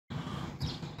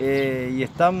y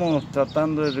estamos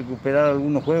tratando de recuperar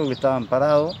algunos juegos que estaban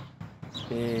parados,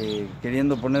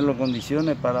 queriendo ponerlo en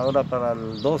condiciones para ahora, para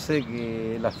el 12,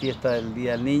 que es la fiesta del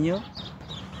Día del Niño.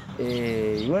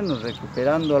 Y bueno,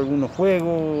 recuperando algunos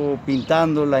juegos,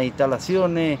 pintando las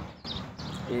instalaciones,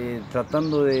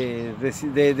 tratando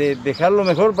de dejarlo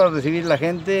mejor para recibir a la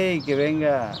gente y que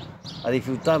venga a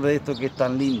disfrutar de esto que es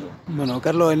tan lindo. Bueno,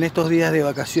 Carlos, en estos días de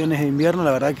vacaciones de invierno,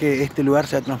 la verdad que este lugar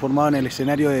se ha transformado en el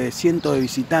escenario de cientos de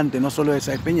visitantes, no solo de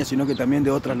Sáenz Peña, sino que también de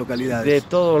otras localidades. De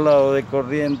todos lados, de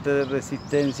Corrientes, de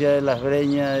Resistencia, de Las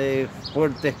Breñas, de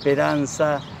Fuerte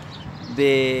Esperanza,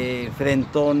 de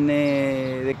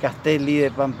Frentones, de Castelli, de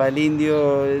Pampa del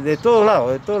Indio, de todos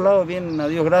lados vienen, a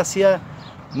Dios gracias,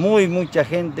 mucha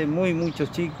gente,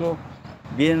 muchos chicos,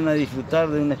 vienen a disfrutar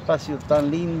de un espacio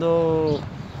tan lindo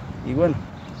y bueno,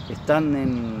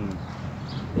 están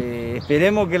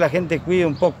esperemos que la gente cuide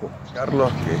un poco.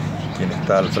 Carlos, que es quien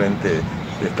está al frente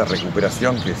de esta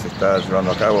recuperación que se está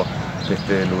llevando a cabo de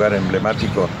este lugar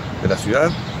emblemático de la ciudad,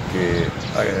 que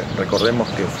recordemos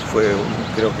que fue,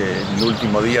 creo que el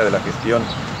último día de la gestión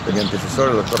de mi antecesor,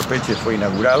 el doctor Peche, fue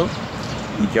inaugurado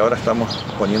y que ahora estamos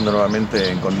poniendo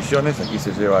nuevamente en condiciones. Aquí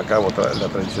se lleva a cabo la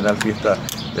tradicional fiesta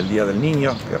del Día del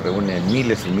Niño, que reúne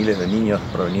miles y miles de niños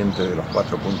provenientes de los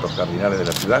 4 puntos cardinales de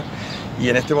la ciudad. Y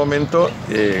en este momento,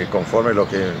 conforme lo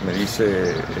que me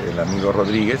dice el amigo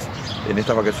Rodríguez, en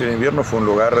estas vacaciones de invierno fue un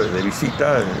lugar de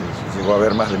visita, llegó a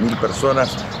haber más de 1000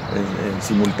 personas en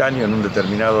simultáneo en un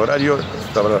determinado horario.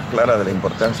 Esto habla clara de la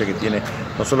importancia que tiene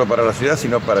no solo para la ciudad,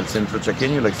 sino para el centro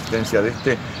chaqueño, la existencia de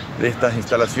estas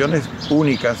instalaciones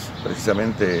únicas,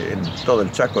 precisamente en todo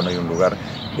el Chaco. No hay un lugar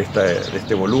de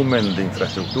este volumen de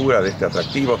infraestructura, de este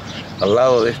atractivo, al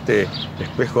lado de este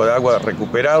espejo de agua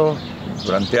recuperado.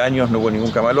 Durante años no hubo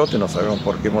ningún camalote, no sabemos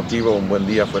por qué motivo, un buen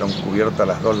día fueron cubiertas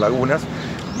las 2 lagunas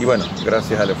y bueno,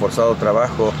 gracias al esforzado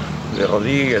trabajo de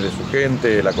Rodríguez, de su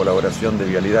gente, la colaboración de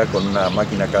Vialidad con una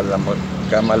máquina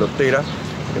camalotera,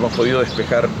 hemos podido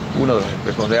despejar uno de los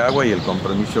espejos de agua y el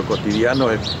compromiso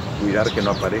cotidiano es cuidar que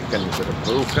no aparezcan ni se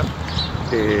reproduzcan.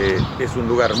 Es un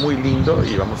lugar muy lindo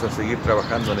y vamos a seguir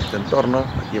trabajando en este entorno.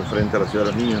 Aquí enfrente a la Ciudad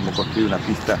de los Niños hemos construido una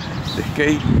pista de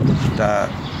skate, está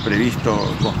previsto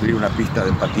construir una pista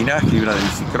de patinaje y una de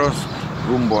bicicross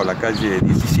rumbo a la calle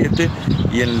 17,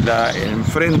 y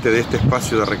enfrente de este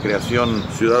espacio de recreación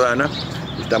ciudadana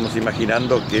estamos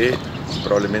imaginando que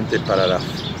probablemente para la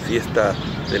fiesta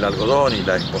del algodón y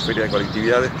la expoferia de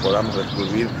colectividades podamos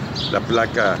descubrir la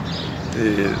placa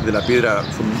de la piedra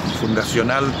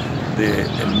fundacional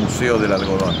del Museo del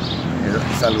Algodón.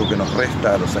 Es algo que nos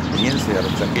resta a los saenpeñenses y a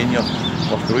los chaqueños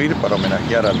construir para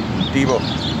homenajear al cultivo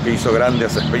que hizo grande a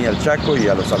Sáenz Peña el Chaco y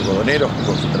a los algodoneros que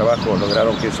con su trabajo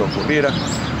lograron que eso ocurriera.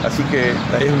 Así que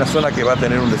es una zona que va a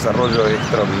tener un desarrollo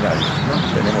extraordinario,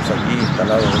 ¿no? Tenemos aquí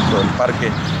instalado dentro del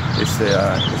parque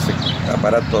ese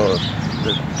aparato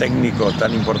técnico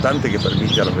tan importante que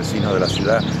permite a los vecinos de la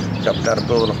ciudad captar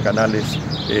todos los canales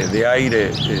de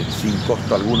aire sin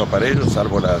costo alguno para ellos,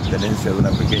 salvo la tenencia de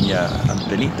una pequeña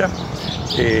antenita.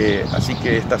 Así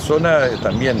que esta zona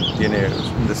también tiene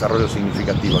un desarrollo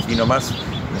significativo. Aquí nomás,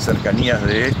 en cercanías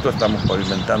de esto, estamos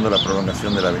pavimentando la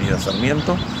prolongación de la avenida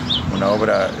Sarmiento, una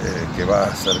obra que va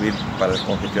a servir para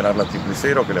descongestionar la Triple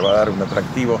Cero, que le va a dar un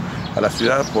atractivo a la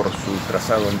ciudad por su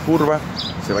trazado en curva.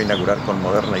 Se va a inaugurar con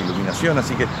moderna iluminación,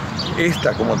 así que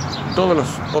esta, como todos los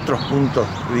otros puntos,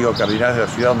 cardinales de la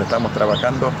ciudad donde estamos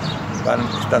trabajando,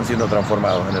 están siendo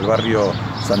transformados. En el barrio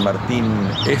San Martín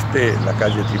Este, la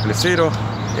calle Triple Cero,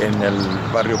 en el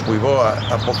barrio Puigó,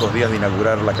 a pocos días de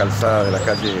inaugurar la calzada de la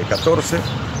calle 14,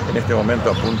 en este momento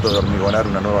a punto de hormigonar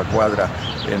una nueva cuadra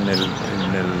en el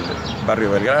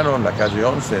barrio Belgrano, en la calle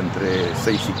 11, entre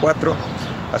 6 y 4.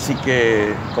 Así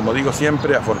que, como digo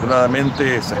siempre,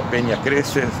 afortunadamente Sáenz Peña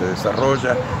crece, se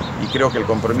desarrolla y creo que el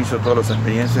compromiso de todos los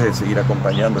saenpeñenses es seguir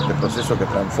acompañando este proceso que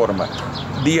transforma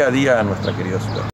día a día a nuestra querida ciudad.